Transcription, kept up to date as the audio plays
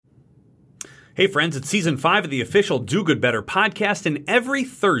Hey friends, it's season 5 of the official Do Good Better podcast, and every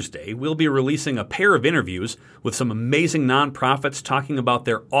Thursday we'll be releasing a pair of interviews with some amazing nonprofits talking about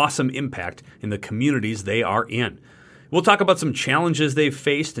their awesome impact in the communities they are in. We'll talk about some challenges they've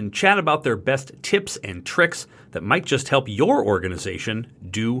faced and chat about their best tips and tricks that might just help your organization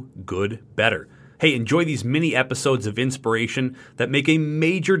do good better. Hey, enjoy these mini episodes of inspiration that make a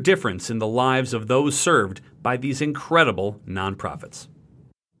major difference in the lives of those served by these incredible nonprofits.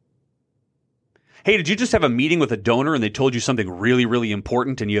 Hey, did you just have a meeting with a donor and they told you something really, really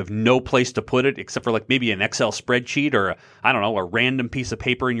important and you have no place to put it except for like maybe an Excel spreadsheet or, a random piece of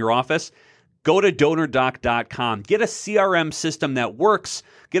paper in your office? Go to donordoc.com. Get a CRM system that works.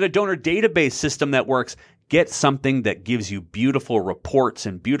 Get a donor database system that works. Get something that gives you beautiful reports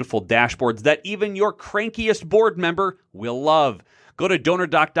and beautiful dashboards that even your crankiest board member will love. Go to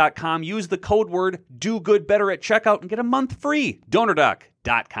donordoc.com. Use the code word DOGOODBETTER at checkout and get a month free.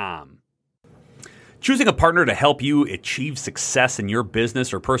 donordoc.com. Choosing a partner to help you achieve success in your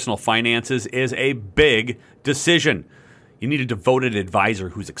business or personal finances is a big decision. You need a devoted advisor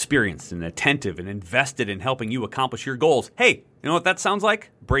who's experienced and attentive and invested in helping you accomplish your goals. Hey, you know what that sounds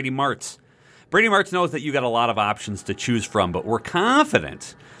like? Brady Martz. Brady Martz knows that you got a lot of options to choose from, but we're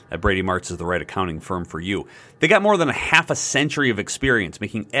confident that Brady Martz is the right accounting firm for you. They got more than a half a century of experience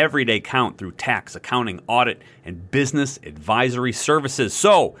making every day count through tax, accounting, audit, and business advisory services.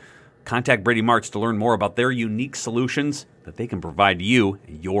 So, contact Brady Martz to learn more about their unique solutions that they can provide to you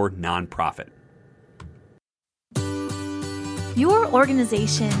and your nonprofit. Your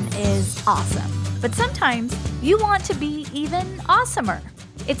organization is awesome, but sometimes you want to be even awesomer.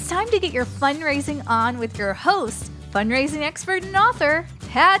 It's time to get your fundraising on with your host, fundraising expert and author,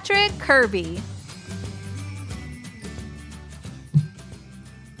 Patrick Kirby.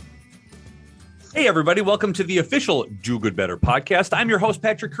 Hey everybody, welcome to the official Do Good Better podcast. I'm your host,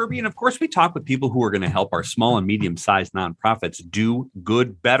 Patrick Kirby, and of course we talk with people who are going to help our small and medium-sized nonprofits do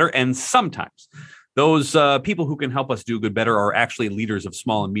good better, and sometimes those people who can help us do good better are actually leaders of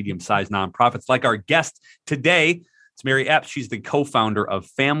small and medium-sized nonprofits, like our guest today. It's Mary Epps. She's the co-founder of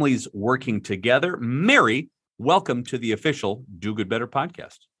Families Working Together. Mary, welcome to the official Do Good Better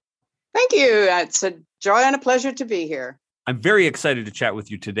podcast. Thank you. It's a joy and a pleasure to be here. I'm very excited to chat with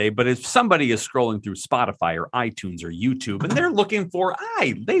you today, but if somebody is scrolling through Spotify or iTunes or YouTube and they're looking for,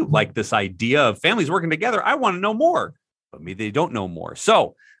 they like this idea of families working together, I want to know more, but maybe they don't know more.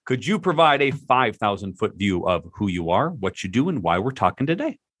 So could you provide a 5,000-foot view of who you are, what you do, and why we're talking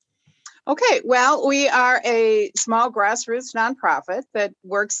today? Okay, well, we are a small grassroots nonprofit that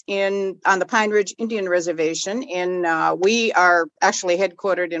works on the Pine Ridge Indian Reservation. We are actually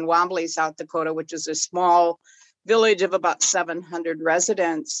headquartered in Wombly, South Dakota, which is a small village of about 700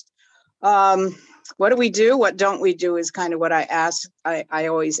 residents. What do we do? What don't we do is kind of what I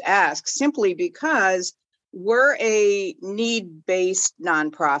always ask, simply because we're a need-based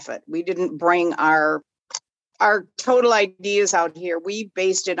nonprofit. We didn't bring our total ideas out here. We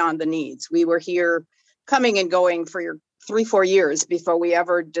based it on the needs. We were here coming and going for 3-4 years before we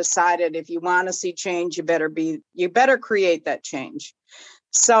ever decided if you want to see change, you better create that change.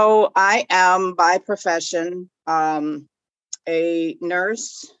 So I am by profession a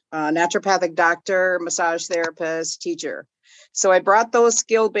nurse, naturopathic doctor, massage therapist, teacher. So I brought those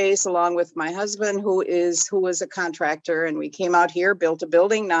skill base along with my husband, who is a contractor, and we came out here, built a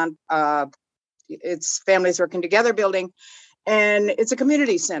building. It's Families Working Together building, and it's a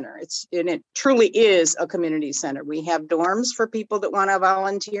community center. It truly is a community center. We have dorms for people that want to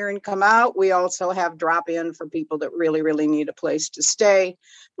volunteer and come out. We also have drop-in for people that really, really need a place to stay,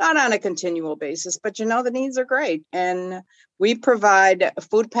 not on a continual basis, but the needs are great. And we provide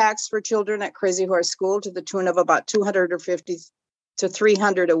food packs for children at Crazy Horse School to the tune of about 250 to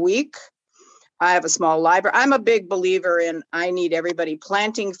 300 a week. I have a small library. I'm a big believer in I need everybody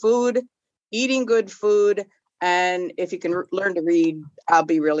planting food, eating good food, and if you can learn to read, I'll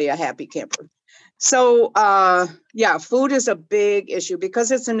be really a happy camper. So, food is a big issue because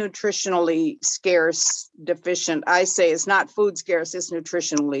it's a nutritionally scarce, deficient. I say it's not food scarce, it's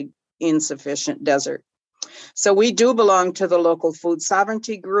nutritionally insufficient desert. So we do belong to the local food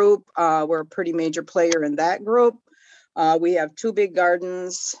sovereignty group. We're a pretty major player in that group. We have 2 big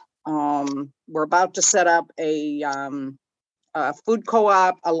gardens. We're about to set up a food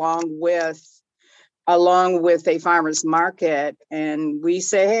co-op along with a farmer's market. And we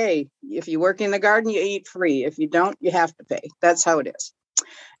say, hey, if you work in the garden, you eat free. If you don't, you have to pay. That's how it is.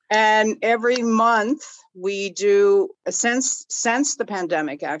 And every month we do, since the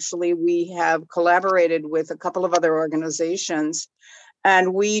pandemic, actually, we have collaborated with a couple of other organizations,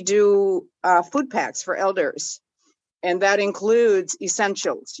 and we do food packs for elders. And that includes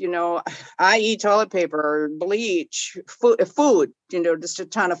essentials. I eat toilet paper, bleach, food, just a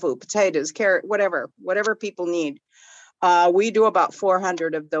ton of food, potatoes, carrot, whatever people need. We do about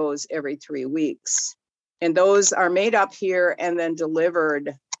 400 of those every 3 weeks. And those are made up here and then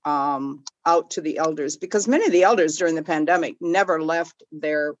delivered out to the elders, because many of the elders during the pandemic never left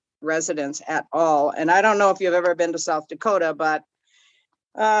their residence at all. And I don't know if you've ever been to South Dakota, but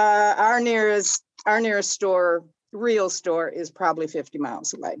our nearest store, real store, is probably 50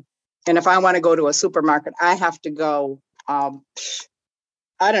 miles away. And if I want to go to a supermarket, I have to go, I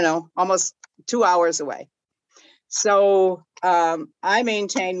don't know, almost 2 hours away. So I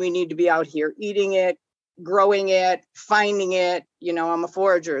maintain we need to be out here eating it, growing it, finding it. I'm a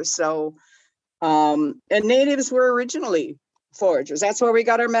forager. So, and natives were originally foragers. That's where we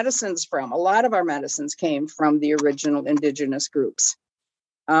got our medicines from. A lot of our medicines came from the original indigenous groups.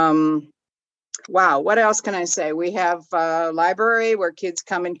 Wow. What else can I say? We have a library where kids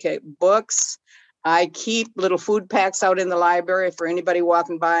come and get books. I keep little food packs out in the library for anybody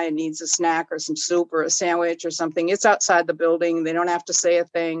walking by and needs a snack or some soup or a sandwich or something. It's outside the building. They don't have to say a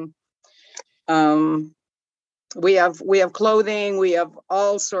thing. We have clothing. We have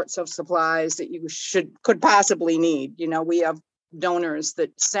all sorts of supplies that you could possibly need. We have donors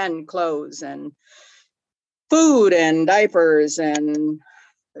that send clothes and food and diapers and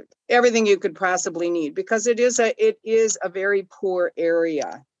everything you could possibly need, because it is a very poor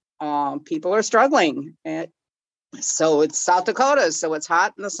area. People are struggling. And so it's South Dakota, so it's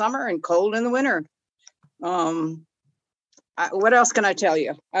hot in the summer and cold in the winter. What else can I tell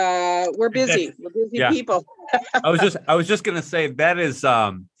you? We're busy. We're busy people. I was just going to say that is,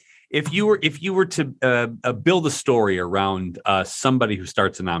 if you were to build a story around somebody who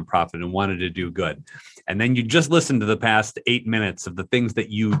starts a nonprofit and wanted to do good, and then you just listen to the past 8 minutes of the things that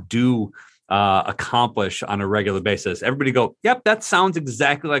you do accomplish on a regular basis, everybody go, yep, that sounds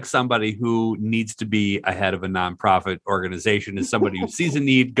exactly like somebody who needs to be ahead of a nonprofit organization, is somebody who sees a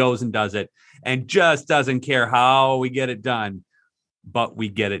need, goes and does it, and just doesn't care how we get it done, but we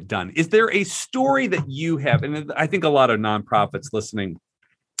get it done. Is there a story that you have? And I think a lot of nonprofits listening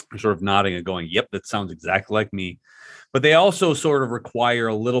are sort of nodding and going, yep, that sounds exactly like me. But they also sort of require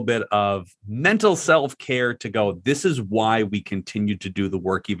a little bit of mental self-care to go, this is why we continue to do the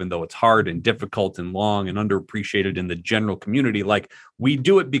work, even though it's hard and difficult and long and underappreciated in the general community. Like, we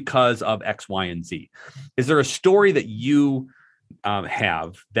do it because of X, Y, and Z. Is there a story that you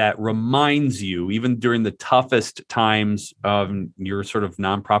have that reminds you, even during the toughest times of your sort of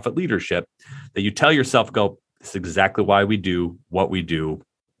nonprofit leadership, that you tell yourself, go, this is exactly why we do what we do.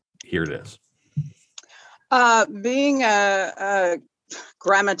 Here it is. Being a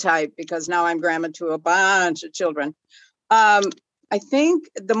grandma type, because now I'm grandma to a bunch of children. I think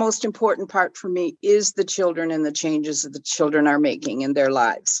the most important part for me is the children and the changes that the children are making in their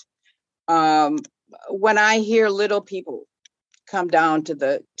lives. When I hear little people come down to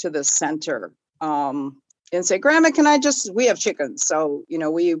the center and say, Grandma, we have chickens. So,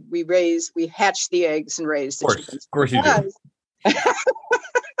 we hatch the eggs and raise the chickens. Of course you do.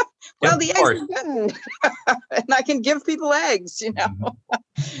 Well, the eggs are good. And I can give people eggs, Mm-hmm.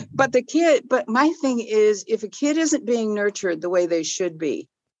 But my thing is, if a kid isn't being nurtured the way they should be,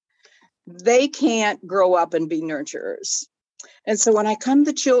 they can't grow up and be nurturers. And so when I come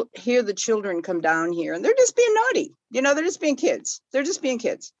to hear the children come down here, and they're just being naughty, they're just being kids. They're just being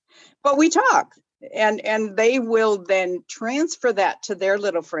kids. But we talk, and they will then transfer that to their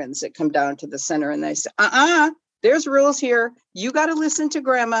little friends that come down to the center, and they say, there's rules here. You got to listen to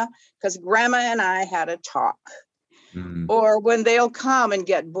Grandma, because Grandma and I had a talk. Mm-hmm. Or when they'll come and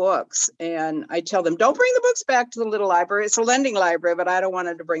get books, and I tell them, don't bring the books back to the little library. It's a lending library, but I don't want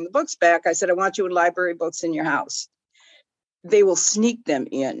them to bring the books back. I said, I want you in library books in your house. They will sneak them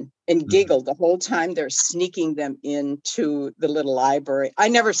in and giggle the whole time they're sneaking them into the little library. I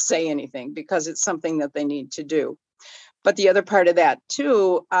never say anything because it's something that they need to do. But the other part of that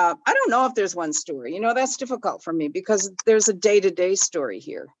too, I don't know if there's one story, that's difficult for me because there's a day-to-day story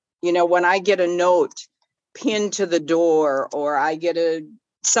here. When I get a note pinned to the door, or I get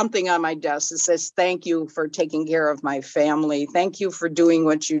something on my desk that says, thank you for taking care of my family. Thank you for doing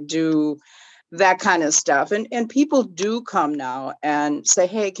what you do, that kind of stuff. And people do come now and say,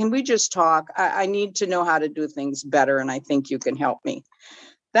 hey, can we just talk? I need to know how to do things better. And I think you can help me.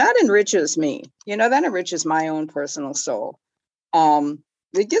 That enriches me, that enriches my own personal soul.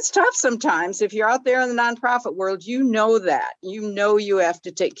 It gets tough sometimes. If you're out there in the nonprofit world, that, you have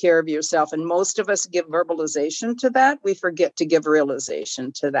to take care of yourself. And most of us give verbalization to that. We forget to give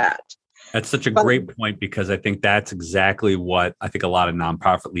realization to that. That's such a great point, because I think that's exactly what I think a lot of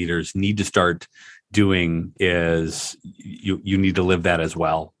nonprofit leaders need to start doing is you need to live that as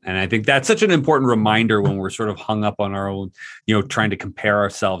well. And I think that's such an important reminder when we're sort of hung up on our own, trying to compare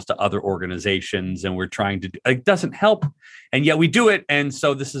ourselves to other organizations, and we're trying to, it doesn't help. And yet we do it. And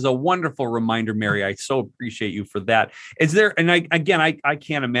so this is a wonderful reminder, Mary. I so appreciate you for that. Is there, and I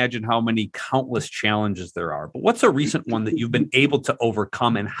can't imagine how many countless challenges there are, but what's a recent one that you've been able to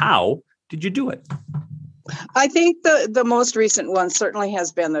overcome, and how did you do it? I think the most recent one certainly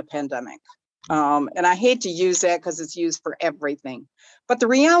has been the pandemic. And I hate to use that because it's used for everything. But the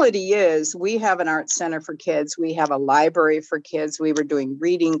reality is we have an art center for kids. We have a library for kids. We were doing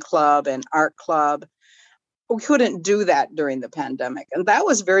reading club and art club. We couldn't do that during the pandemic. And that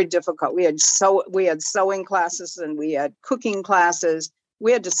was very difficult. We had sewing classes and we had cooking classes.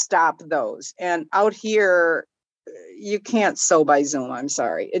 We had to stop those. And out here, you can't sew by Zoom. I'm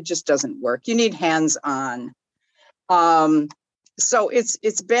sorry. It just doesn't work. You need hands-on. So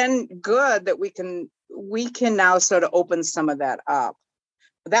it's been good that we can now sort of open some of that up.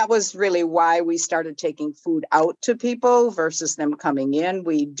 That was really why we started taking food out to people versus them coming in.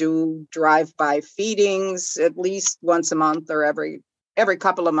 We do drive-by feedings at least once a month or every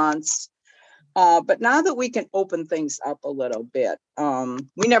couple of months. But now that we can open things up a little bit,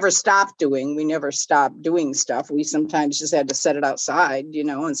 we never stopped doing stuff. We sometimes just had to set it outside,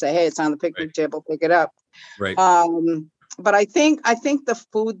 and say, hey, it's on the picnic table, pick it up. Right. But I think the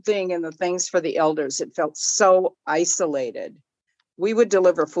food thing and the things for the elders, it felt so isolated. We would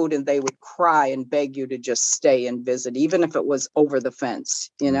deliver food and they would cry and beg you to just stay and visit, even if it was over the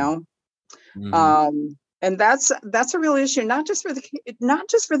fence, Mm-hmm. And that's a real issue, not just for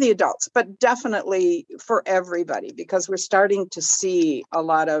the adults, but definitely for everybody, because we're starting to see a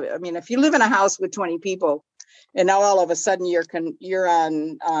lot of, if you live in a house with 20 people and now all of a sudden you're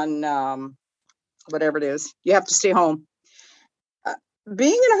on whatever it is, you have to stay home.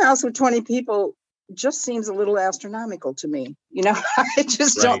 Being in a house with 20 people just seems a little astronomical to me. I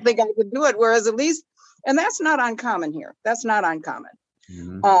just don't think I could do it. Whereas at least, and that's not uncommon here. That's not uncommon.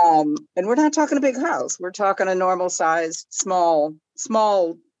 Mm-hmm. And we're not talking a big house. We're talking a normal sized, small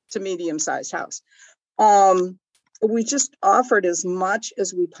to medium sized house. We just offered as much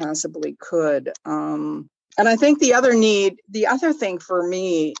as we possibly could. And I think the other thing for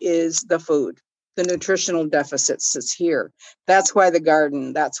me is the food. The nutritional deficits is here. That's why the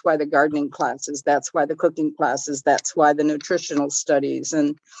garden, that's why the gardening classes, that's why the cooking classes, that's why the nutritional studies.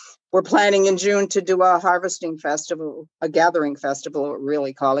 And we're planning in June to do a harvesting festival, a gathering festival, we're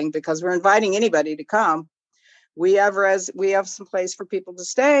really calling, because we're inviting anybody to come. We have some place for people to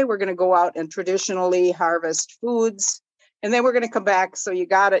stay. We're going to go out and traditionally harvest foods. And then we're going to come back. So you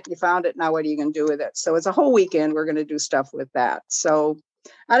got it, you found it. Now what are you going to do with it? So it's a whole weekend. We're going to do stuff with that. So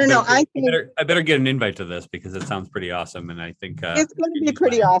I don't know. I better get an invite to this because it sounds pretty awesome, and I think it's going to be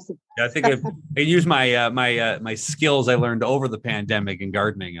pretty awesome. I think I use my skills I learned over the pandemic in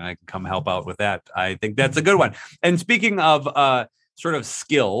gardening, and I can come help out with that. I think that's a good one. And speaking of sort of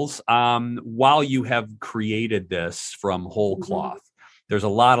skills, while you have created this from whole cloth, there's a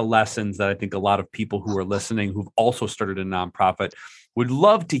lot of lessons that I think a lot of people who are listening who've also started a nonprofit would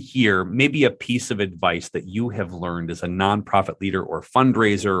love to hear. Maybe a piece of advice that you have learned as a nonprofit leader or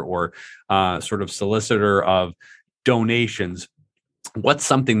fundraiser or sort of solicitor of donations. What's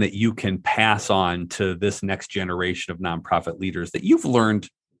something that you can pass on to this next generation of nonprofit leaders that you've learned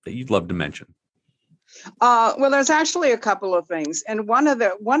that you'd love to mention? Well, there's actually a couple of things. And one of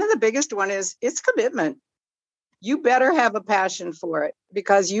the biggest one is it's commitment. You better have a passion for it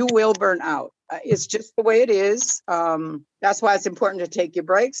because you will burn out. It's just the way it is. That's why it's important to take your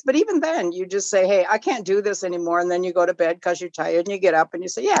breaks. But even then, you just say, hey, I can't do this anymore. And then you go to bed because you're tired and you get up and you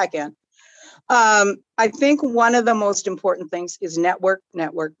say, yeah, I can. I think one of the most important things is network.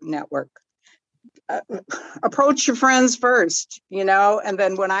 Approach your friends first, and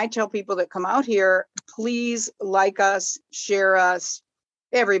then when I tell people that come out here, please like us, share us.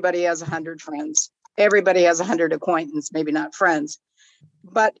 Everybody has 100 friends. Everybody has 100 acquaintances, maybe not friends,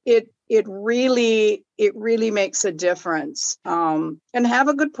 but it really makes a difference. And have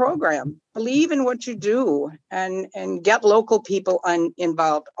a good program. Believe in what you do, and get local people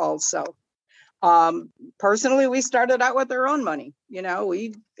involved also. Personally, we started out with our own money.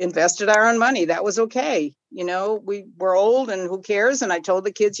 We invested our own money. That was okay. We were old and who cares? And I told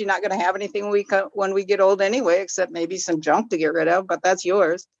the kids, you're not going to have anything when we get old anyway, except maybe some junk to get rid of, but that's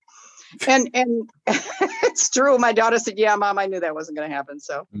yours. And it's true. My daughter said, yeah, Mom, I knew that wasn't going to happen.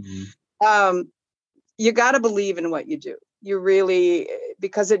 So you got to believe in what you do. You really,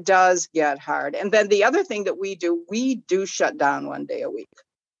 because it does get hard. And then the other thing that we do shut down one day a week.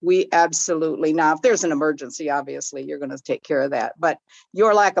 We absolutely, now, if there's an emergency, obviously you're going to take care of that. But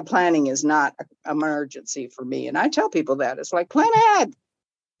your lack of planning is not an emergency for me. And I tell people that. It's like, plan ahead.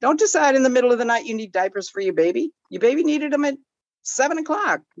 Don't decide in the middle of the night you need diapers for your baby. Your baby needed them at 7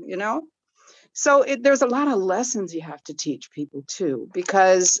 o'clock, So there's a lot of lessons you have to teach people too,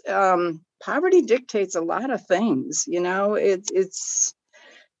 because poverty dictates a lot of things. It's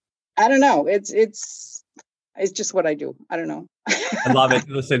I don't know. It's just what I do. I don't know. I love it.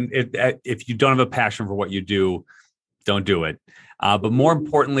 Listen, if you don't have a passion for what you do, don't do it. But more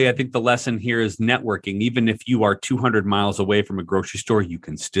importantly, I think the lesson here is networking. Even if you are 200 miles away from a grocery store, you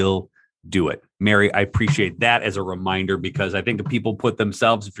can still do it. Mary, I appreciate that as a reminder, because I think if people put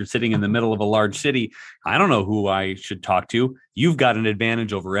themselves, if you're sitting in the middle of a large city, I don't know who I should talk to. You've got an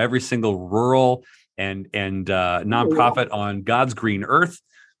advantage over every single rural and nonprofit on God's green earth.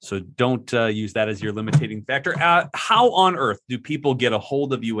 So don't use that as your limiting factor. How on earth do people get a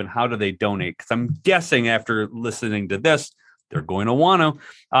hold of you, and how do they donate? Because I'm guessing after listening to this, they're going to want to.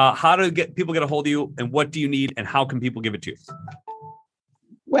 How do people get a hold of you, and what do you need, and how can people give it to you?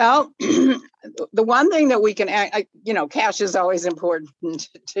 Well, the one thing that we can, cash is always important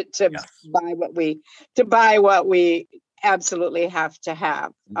to buy what we absolutely have to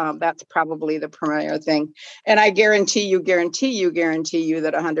have. That's probably the primary thing. And I guarantee you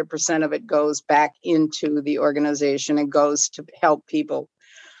that 100% of it goes back into the organization and goes to help people.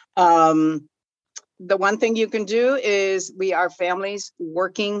 The one thing you can do is we are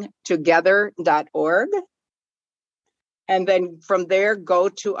familiesworkingtogether.org. And then from there, go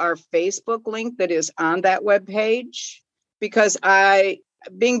to our Facebook link that is on that webpage, because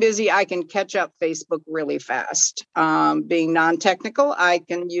being busy, I can catch up Facebook really fast. Being non-technical, I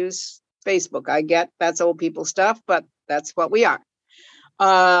can use Facebook. I get that's old people stuff, but that's what we are.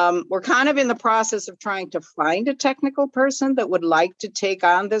 We're kind of in the process of trying to find a technical person that would like to take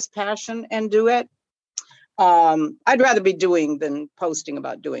on this passion and do it. I'd rather be doing than posting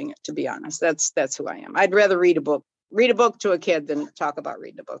about doing it, to be honest. That's who I am. I'd rather read a book to a kid than talk about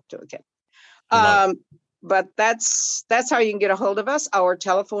reading a book to a kid. But that's how you can get a hold of us. Our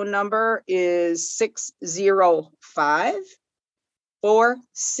telephone number is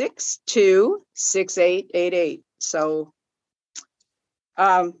 605-462-6888. So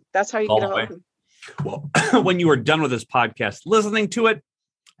that's how you get a hold of me. Well, when you are done with this podcast, listening to it,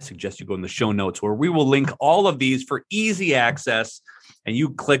 I suggest you go in the show notes where we will link all of these for easy access. And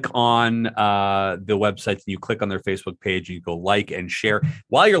you click on the websites and you click on their Facebook page and you go like and share.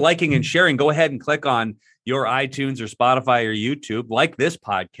 While you're liking and sharing, go ahead and click on your iTunes or Spotify or YouTube, like this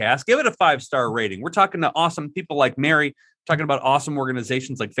podcast, give it a 5-star rating. We're talking to awesome people like Mary, talking about awesome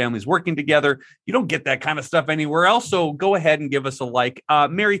organizations like Families Working Together. You don't get that kind of stuff anywhere else. So go ahead and give us a like.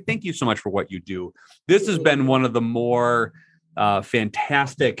 Mary, thank you so much for what you do. This has been one of the more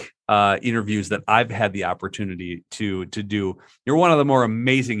fantastic interviews that I've had the opportunity to do. You're one of the more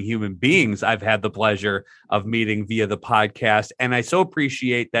amazing human beings I've had the pleasure of meeting via the podcast. And I so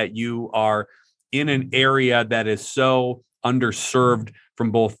appreciate that you are in an area that is so underserved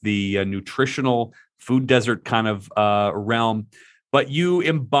from both the nutritional food desert kind of realm, but you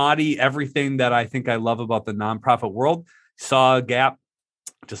embody everything that I think I love about the nonprofit world. Saw a gap,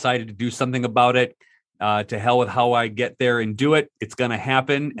 decided to do something about it. To hell with how I get there and do it. It's going to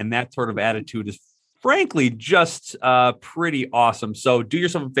happen. And that sort of attitude is frankly just pretty awesome. So do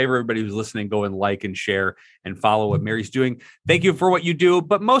yourself a favor, everybody who's listening, go and like and share and follow what Mary's doing. Thank you for what you do.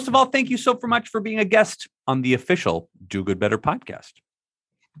 But most of all, thank you so much for being a guest on the official Do Good Better podcast.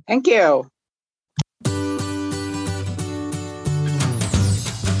 Thank you.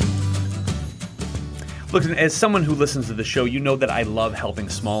 Look, as someone who listens to the show, you know that I love helping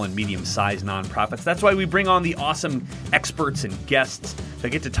small and medium-sized nonprofits. That's why we bring on the awesome experts and guests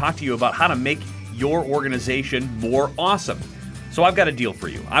that get to talk to you about how to make your organization more awesome. So I've got a deal for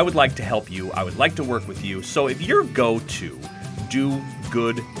you. I would like to help you. I would like to work with you. So if you go to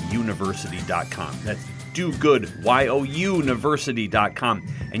dogooduniversity.com, that's dogood.university.com,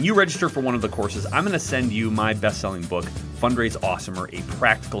 and you register for one of the courses, I'm going to send you my best-selling book, Fundraise Awesomer, a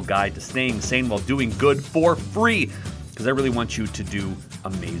practical guide to staying sane while doing good for free, because I really want you to do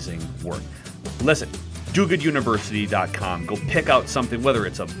amazing work. Listen, dogooduniversity.com. Go pick out something, whether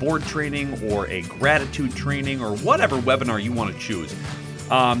it's a board training or a gratitude training or whatever webinar you want to choose.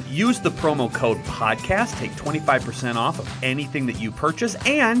 Use the promo code podcast, take 25% off of anything that you purchase,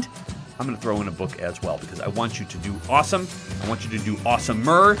 and I'm going to throw in a book as well, because I want you to do awesome, I want you to do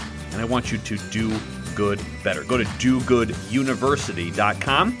awesomer, and I want you to do good better. Go to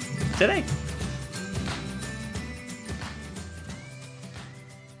dogooduniversity.com today.